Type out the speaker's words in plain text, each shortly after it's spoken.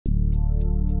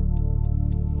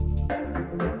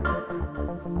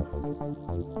Well,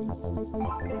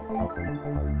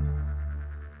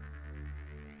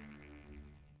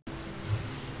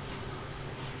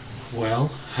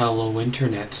 hello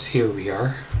internets, here we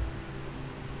are.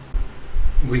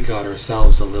 We got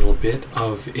ourselves a little bit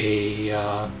of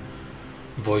a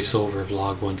voiceover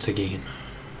vlog once again.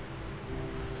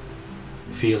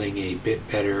 Feeling a bit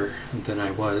better than I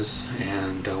was,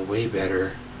 and way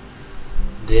better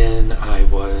than I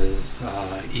was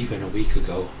even a week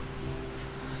ago.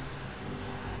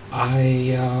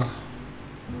 I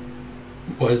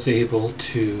was able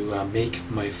to make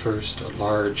my first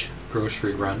large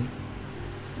grocery run.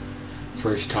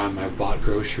 First time I've bought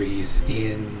groceries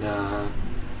in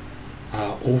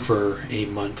over a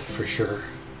month for sure.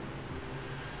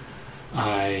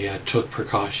 I took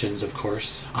precautions, of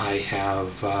course. I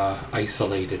have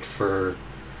isolated for,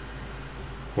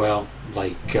 well,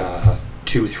 like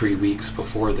 2-3 weeks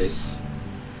before this,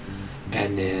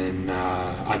 and then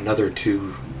another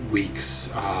 2 weeks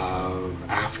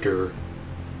after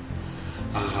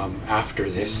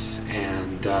this,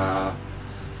 and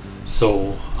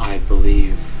so I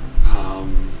believe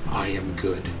I am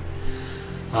good.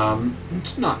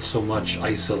 It's not so much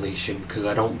isolation, because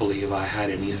I don't believe I had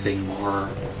anything more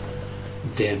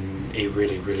than a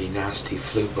really, really nasty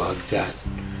flu bug that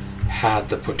had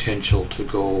the potential to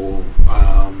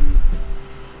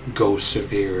go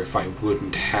severe if I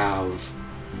wouldn't have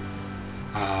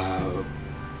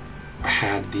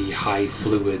had the high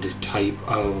fluid type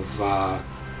of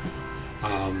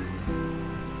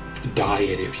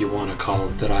diet, if you want to call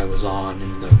it, that I was on,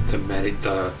 and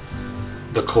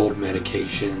the cold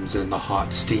medications and the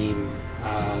hot steam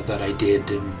that I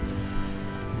did, and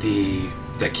the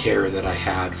care that I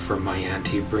had from my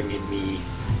auntie bringing me,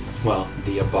 well,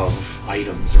 the above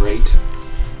items, right?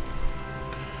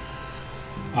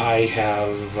 I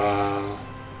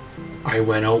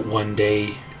went out one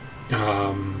day,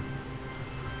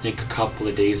 I think a couple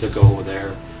of days ago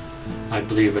there. I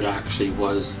believe it actually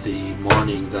was the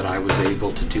morning that I was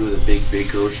able to do the big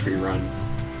grocery run.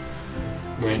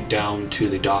 Went down to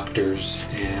the doctor's,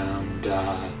 and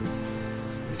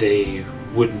they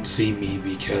wouldn't see me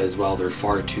because, well, they're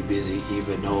far too busy,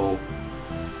 even though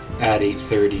at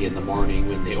 8:30 in the morning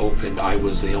when they opened, I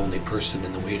was the only person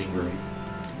in the waiting room.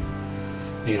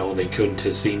 You know, they couldn't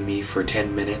have seen me for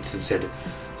 10 minutes and said,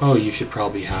 oh, you should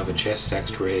probably have a chest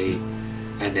x-ray,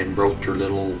 and then broke their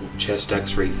little chest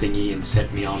x-ray thingy and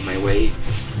sent me on my way.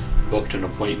 Booked an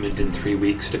appointment in 3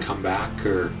 weeks to come back,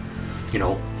 or, you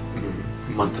know, a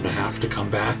month and a half to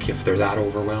come back if they're that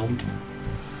overwhelmed.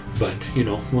 But, you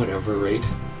know, whatever, right?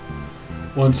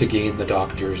 Once again, the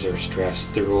doctors are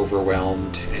stressed, they're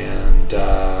overwhelmed, and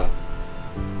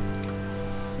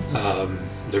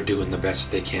they're doing the best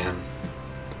they can.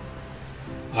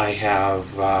 I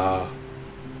have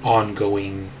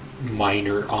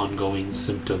minor ongoing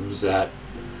symptoms that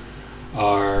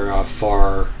are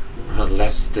far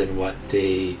less than what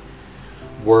they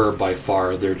were by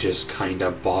far. They're just kind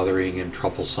of bothering and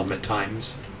troublesome at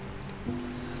times.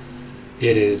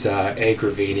 It is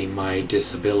aggravating my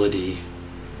disability.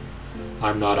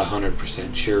 I'm not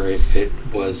 100% sure if it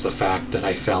was the fact that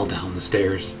I fell down the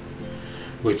stairs,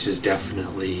 which is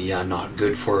definitely not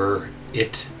good for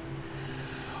it,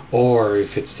 or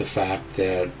if it's the fact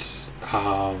that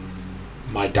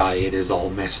my diet is all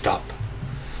messed up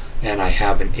and I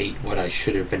haven't ate what I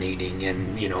should have been eating,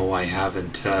 and, you know, I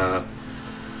haven't,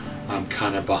 I'm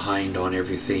kind of behind on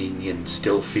everything and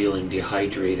still feeling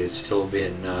dehydrated, still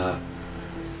been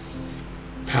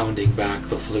pounding back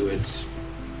the fluids.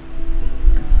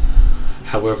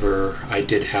 However, I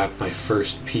did have my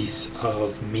first piece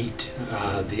of meat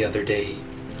the other day,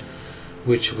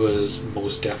 which was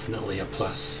most definitely a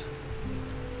plus.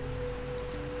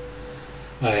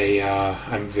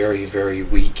 I'm very, very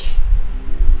weak.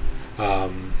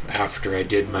 After I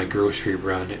did my grocery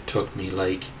run, it took me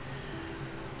like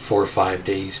 4 or 5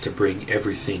 days to bring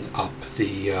everything up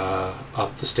the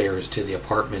stairs to the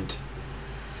apartment.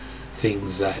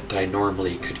 Things that I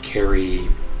normally could carry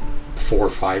 4 or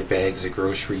 5 bags of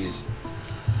groceries,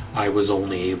 I was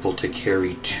only able to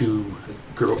carry 2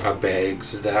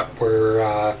 bags that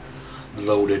were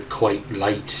loaded quite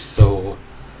light. So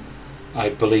I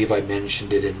believe I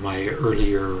mentioned it in my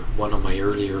one of my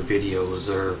earlier videos,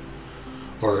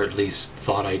 or at least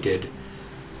thought I did,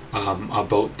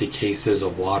 about the cases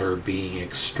of water being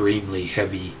extremely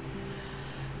heavy,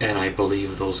 and I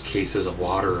believe those cases of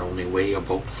water only weigh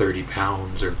about 30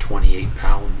 pounds or 28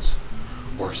 pounds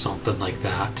or something like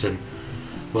that. And,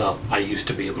 well, I used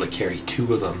to be able to carry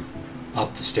 2 of them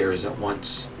up the stairs at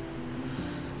once.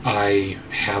 I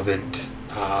haven't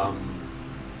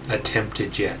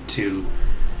attempted yet to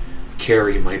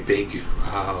carry my big,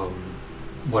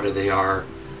 what do they are,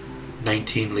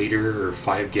 19 liter or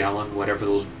 5 gallon, whatever,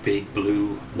 those big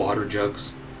blue water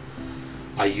jugs.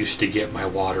 I used to get my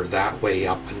water that way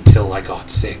up until I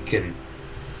got sick, and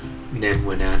then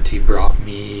when Auntie brought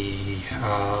me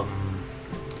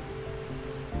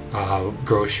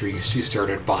groceries, she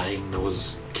started buying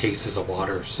those cases of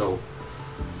water, so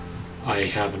I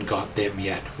haven't got them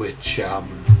yet, which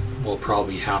will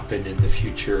probably happen in the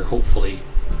future, hopefully.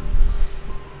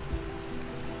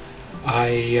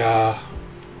 I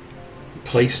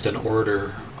placed an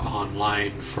order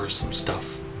online for some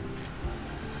stuff,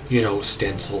 you know,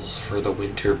 stencils for the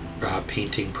winter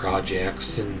painting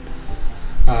projects, and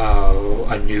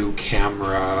a new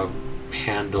camera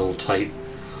handle type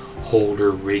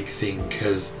holder rig thing,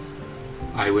 because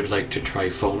I would like to try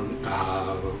phone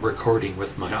recording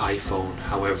with my iPhone.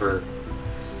 However,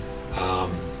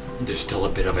 there's still a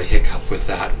bit of a hiccup with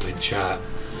that, which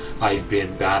I've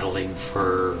been battling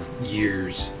for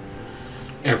years,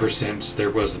 ever since there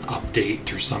was an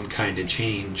update or some kind of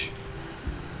change.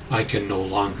 I can no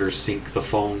longer sync the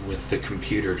phone with the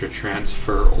computer to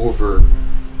transfer over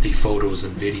the photos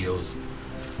and videos.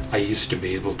 I used to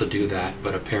be able to do that,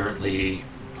 but apparently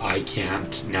I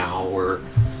can't now, or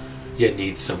you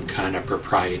need some kind of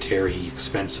proprietary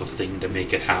expensive thing to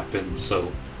make it happen,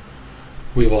 so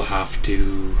we will have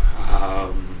to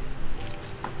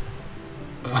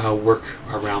work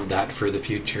around that for the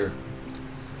future.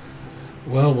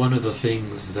 Well, one of the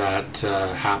things that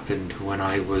happened when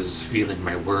I was feeling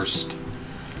my worst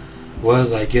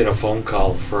was I get a phone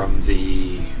call from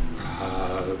a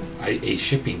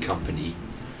shipping company.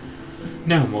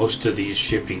 Now, most of these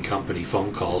shipping company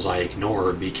phone calls I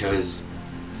ignore, because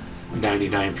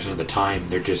 99% of the time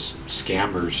they're just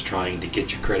scammers trying to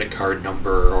get your credit card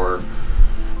number, or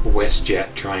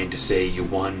WestJet trying to say you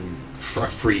won a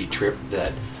free trip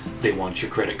that they want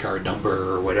your credit card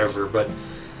number or whatever. But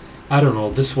I don't know,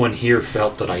 this one here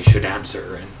felt that I should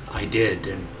answer, and I did.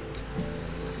 And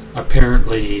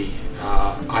apparently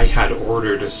I had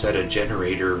ordered a set of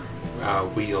generator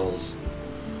wheels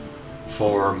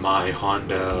for my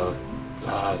Honda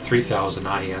 3000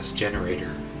 IS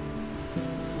generator,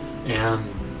 and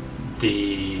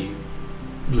the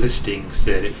listing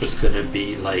said it was going to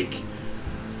be like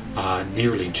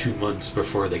nearly 2 months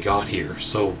before they got here.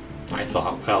 So I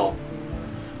thought, well,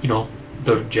 you know,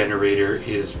 the generator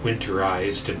is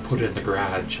winterized and put in the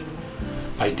garage.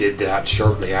 I did that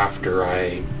shortly after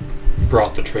I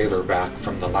brought the trailer back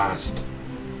from the last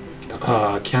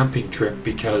camping trip,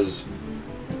 because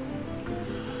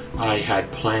I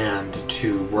had planned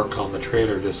to work on the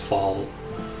trailer this fall,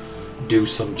 do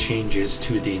some changes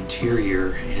to the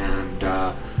interior, and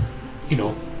you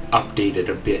know, update it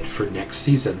a bit for next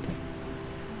season.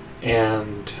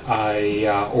 And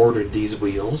I ordered these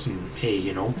wheels, and hey,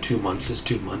 you know, 2 months is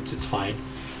 2 months, it's fine.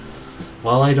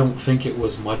 Well, I don't think it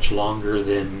was much longer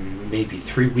than maybe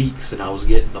 3 weeks, and I was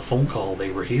getting the phone call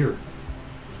they were here.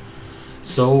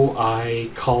 So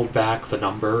I called back the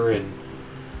number, and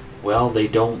well, they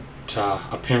don't,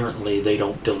 apparently they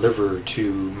don't deliver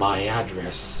to my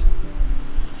address,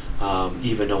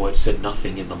 even though it said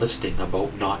nothing in the listing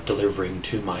about not delivering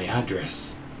to my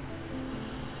address.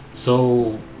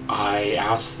 So I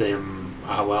asked them,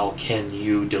 well, can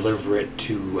you deliver it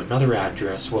to another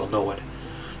address? Well, no,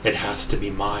 it has to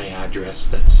be my address,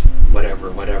 that's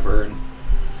whatever. And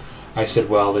I said,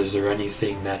 well, is there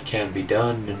anything that can be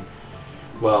done? And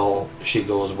well, she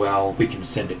goes, well, we can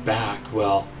send it back.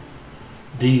 Well,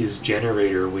 these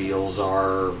generator wheels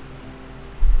are,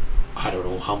 I don't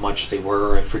know how much they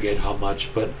were, I forget how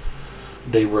much, but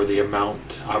they were the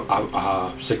amount,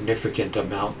 a significant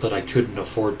amount that I couldn't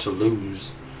afford to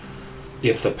lose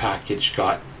if the package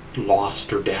got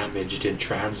lost or damaged in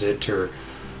transit, or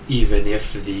even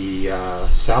if the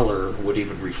seller would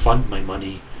even refund my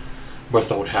money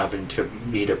without having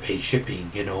me to pay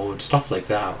shipping, you know, and stuff like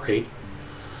that, right?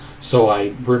 So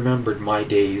I remembered my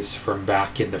days from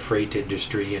back in the freight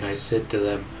industry, and I said to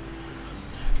them,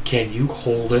 can you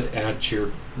hold it at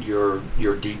your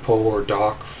depot or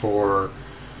dock for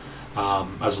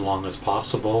as long as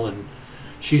possible? And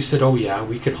she said, oh yeah,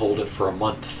 we can hold it for a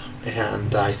month.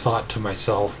 And I thought to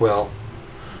myself, well,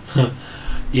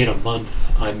 in a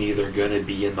month I'm either going to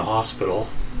be in the hospital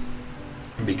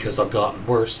because I've gotten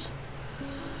worse,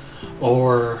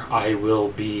 or I will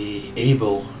be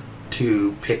able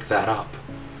to pick that up,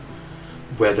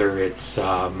 whether it's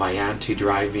my auntie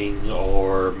driving,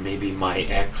 or maybe my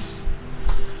ex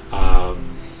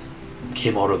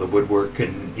came out of the woodwork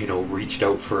and, you know, reached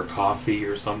out for a coffee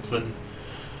or something,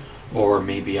 or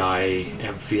maybe I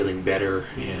am feeling better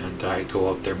and I go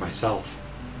out there myself.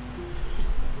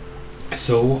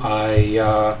 So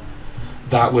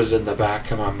that was in the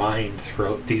back of my mind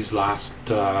throughout these last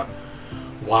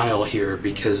while here,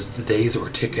 because the days were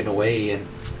ticking away, and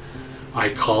I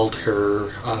called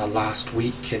her last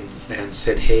week and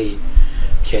said, hey,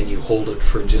 can you hold it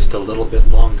for just a little bit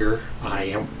longer?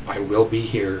 I will be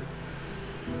here.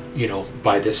 You know,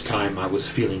 by this time I was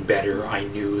feeling better. I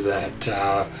knew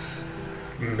that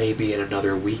maybe in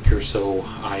another week or so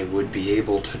I would be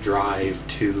able to drive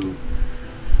to,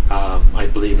 I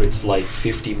believe it's like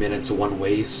 50 minutes one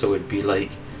way, so it'd be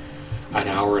like an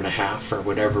hour and a half or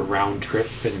whatever round trip.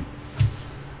 And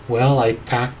well, I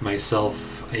packed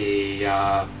myself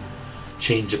a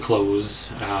change of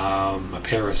clothes, a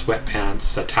pair of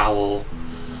sweatpants, a towel,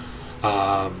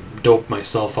 doped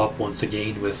myself up once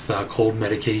again with cold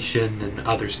medication and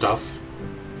other stuff,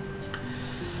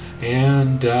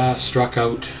 and struck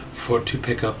out to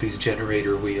pick up these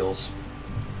generator wheels.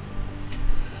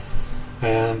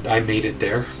 And I made it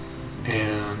there,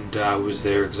 and I was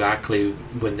there exactly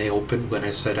when they opened, when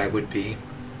I said I would be.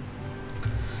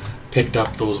 Picked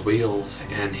up those wheels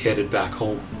and headed back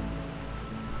home.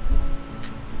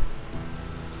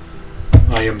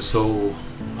 I am so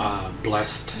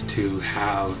blessed to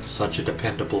have such a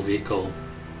dependable vehicle.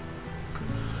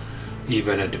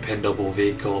 Even a dependable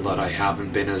vehicle that I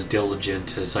haven't been as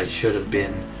diligent as I should have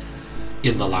been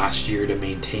in the last year to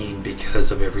maintain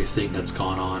because of everything that's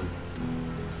gone on.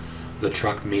 The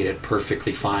truck made it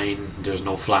perfectly fine. There's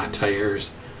no flat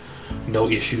tires, no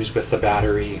issues with the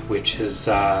battery, which is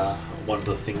one of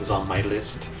the things on my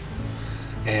list.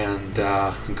 And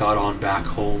got on back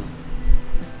home,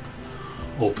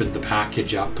 opened the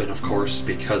package up, and of course,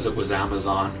 because it was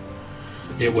Amazon,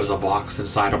 it was a box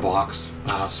inside a box,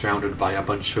 surrounded by a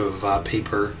bunch of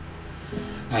paper.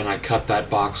 And I cut that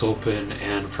box open,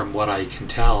 and from what I can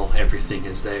tell, everything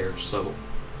is there. So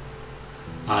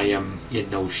I am in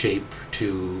no shape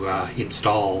to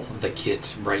install the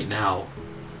kit right now,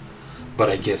 but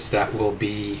I guess that will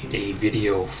be a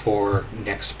video for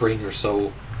next spring or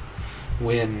so,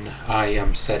 when I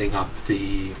am setting up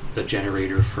the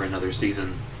generator for another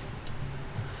season.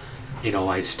 You know,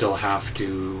 I still have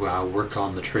to work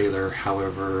on the trailer.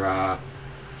 However,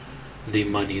 the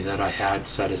money that I had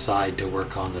set aside to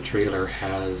work on the trailer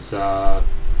has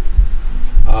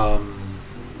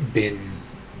been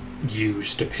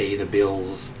used to pay the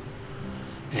bills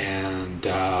and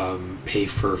pay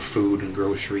for food and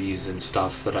groceries and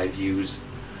stuff that I've used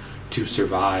to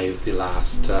survive the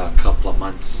last couple of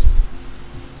months.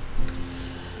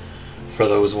 For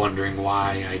those wondering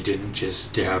why I didn't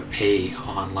just pay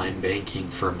online banking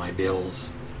for my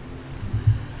bills,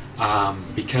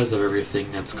 because of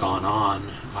everything that's gone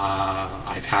on,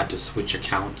 I've had to switch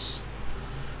accounts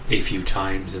a few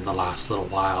times in the last little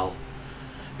while.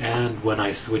 And when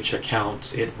I switch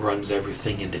accounts, it runs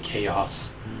everything into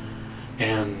chaos.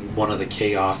 And one of the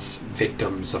chaos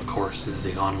victims, of course, is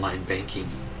the online banking.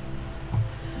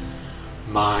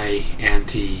 My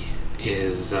auntie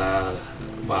is,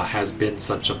 well, has been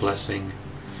such a blessing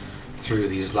through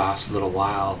these last little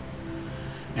while.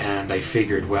 And I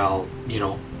figured, well, you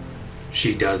know,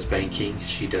 she does banking,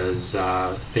 she does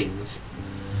things.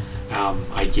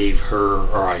 I gave her,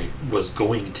 or I was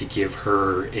going to give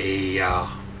her a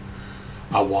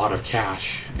wad of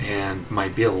cash, and my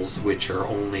bills, which are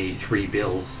only 3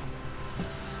 bills,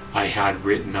 I had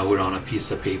written out on a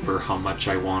piece of paper how much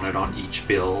I wanted on each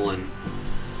bill,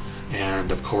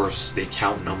 and of course the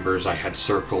account numbers I had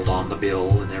circled on the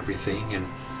bill and everything,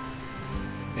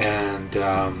 and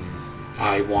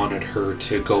I wanted her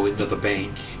to go into the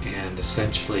bank and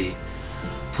essentially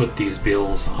put these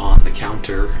bills on the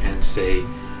counter and say,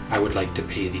 I would like to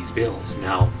pay these bills.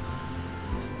 Now,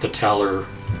 the teller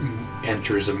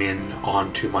enters them in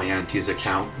onto my auntie's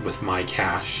account with my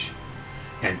cash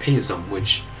and pays them,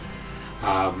 which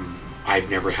I've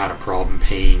never had a problem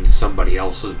paying somebody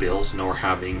else's bills, nor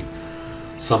having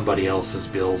somebody else's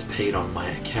bills paid on my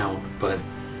account. But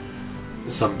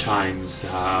sometimes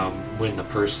when the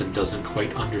person doesn't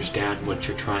quite understand what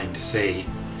you're trying to say,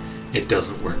 it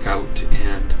doesn't work out,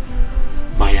 and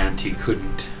my auntie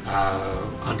couldn't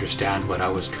understand what I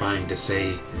was trying to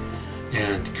say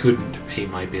and couldn't pay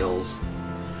my bills,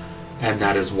 and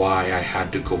that is why I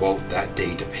had to go out that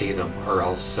day to pay them, or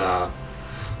else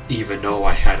even though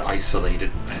I had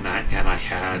isolated and I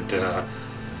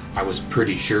was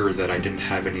pretty sure that I didn't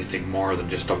have anything more than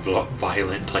just a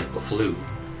violent type of flu,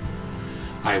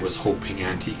 I was hoping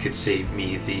Auntie could save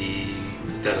me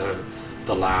the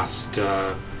last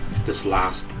this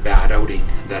last bad outing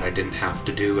that I didn't have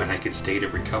to do, and I could stay to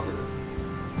recover.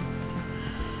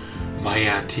 My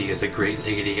auntie is a great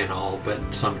lady and all,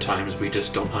 but sometimes we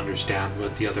just don't understand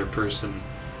what the other person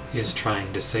is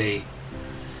trying to say.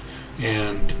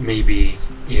 And maybe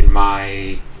in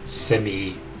my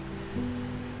semi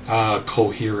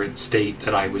coherent state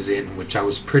that I was in, which I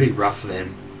was pretty rough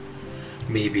then,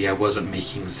 maybe I wasn't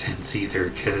making sense either,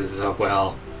 because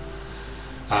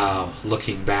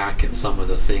looking back at some of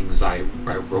the things I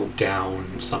wrote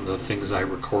down, some of the things I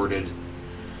recorded,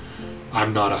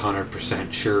 I'm not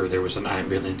 100% sure there was an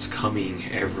ambulance coming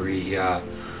every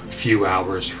few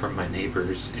hours from my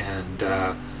neighbors, and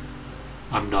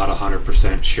I'm not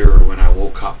 100% sure when I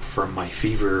woke up from my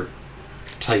fever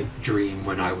type dream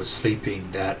when I was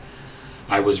sleeping that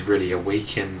I was really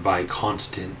awakened by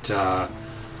constant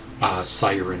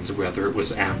sirens, whether it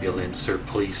was ambulance or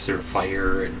police or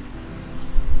fire. And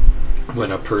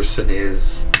when a person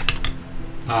is,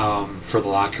 for the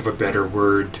lack of a better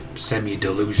word,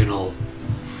 semi-delusional,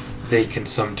 they can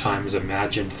sometimes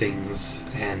imagine things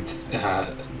and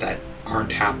that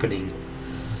aren't happening.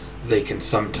 They can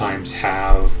sometimes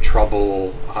have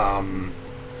trouble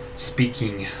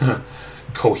speaking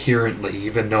coherently,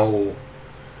 even though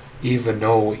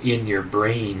in your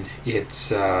brain it's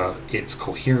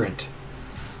coherent,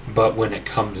 but when it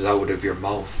comes out of your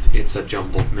mouth, it's a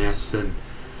jumbled mess. And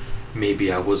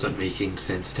maybe I wasn't making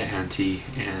sense to Auntie,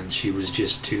 and she was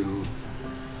just too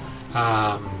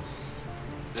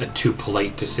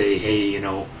polite to say,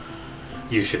 hey,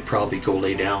 you should probably go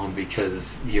lay down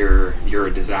because you're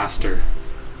a disaster.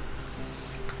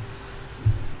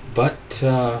 But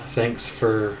thanks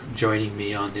for joining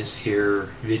me on this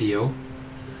here video.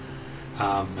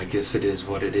 I guess it is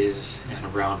what it is, and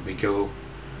around we go.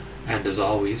 And as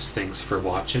always, thanks for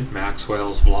watching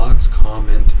Maxwell's Vlogs.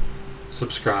 Comment,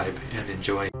 subscribe, and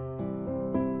enjoy.